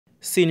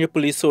Senior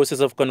police sources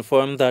have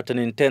confirmed that an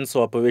intense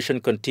operation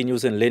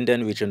continues in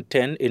Linden Region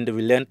 10 in the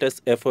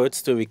relentless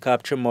efforts to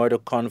recapture murder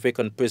convict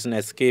and prison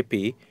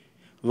escapee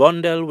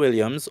Rondell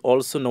Williams,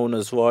 also known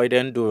as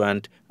Royden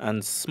Durant,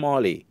 and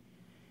Smalley.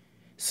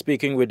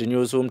 Speaking with the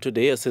newsroom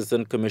today,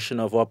 Assistant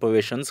Commissioner of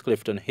Operations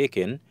Clifton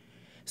Hicken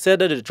said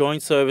that the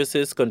joint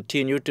services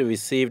continue to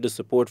receive the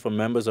support from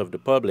members of the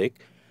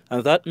public,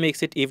 and that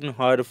makes it even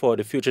harder for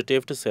the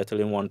fugitive to settle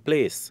in one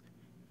place.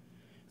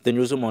 The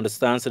newsroom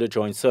understands that the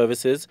joint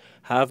services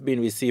have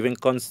been receiving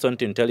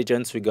constant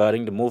intelligence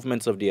regarding the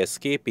movements of the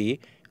escapee,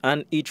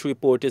 and each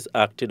report is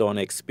acted on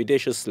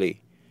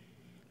expeditiously.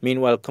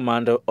 Meanwhile,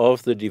 Commander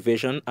of the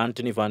division,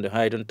 Anthony van der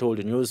Heijden, told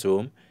the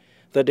newsroom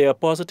that they are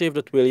positive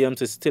that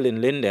Williams is still in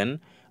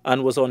Linden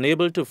and was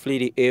unable to flee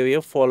the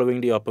area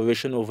following the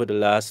operation over the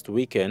last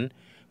weekend,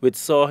 which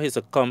saw his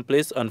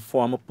accomplice and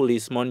former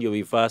policeman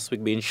Yuri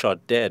Vaswick being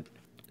shot dead.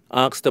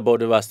 Asked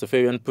about the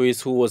Rastafarian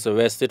priest who was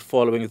arrested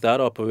following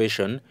that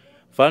operation,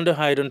 Van der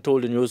Heijden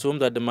told the newsroom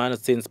that the man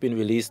has since been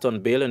released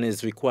on bail and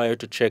is required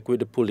to check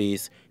with the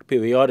police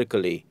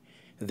periodically.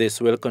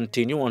 This will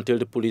continue until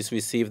the police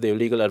receive their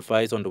legal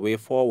advice on the way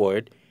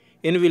forward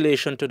in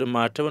relation to the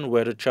matter and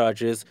whether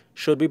charges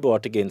should be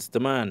brought against the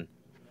man.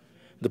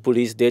 The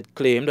police did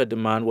claim that the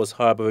man was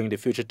harboring the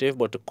fugitive,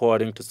 but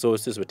according to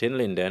sources within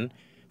Linden,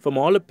 from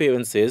all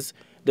appearances,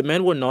 the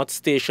men were not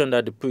stationed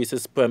at the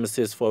priest's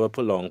premises for a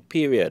prolonged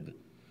period.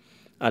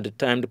 At the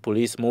time the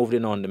police moved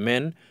in on the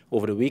men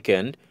over the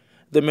weekend,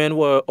 the men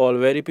were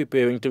already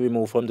preparing to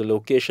remove from the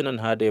location and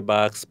had their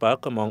bags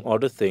packed, among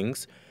other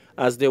things,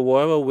 as they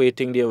were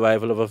awaiting the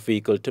arrival of a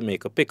vehicle to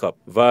make a pickup.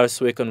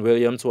 Varswick and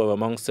Williams were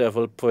among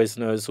several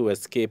prisoners who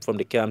escaped from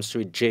the Camp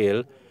Street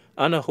jail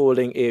and a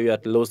holding area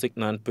at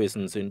Losignan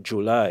prisons in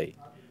July.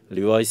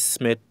 Leroy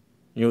Smith,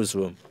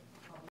 Newsroom.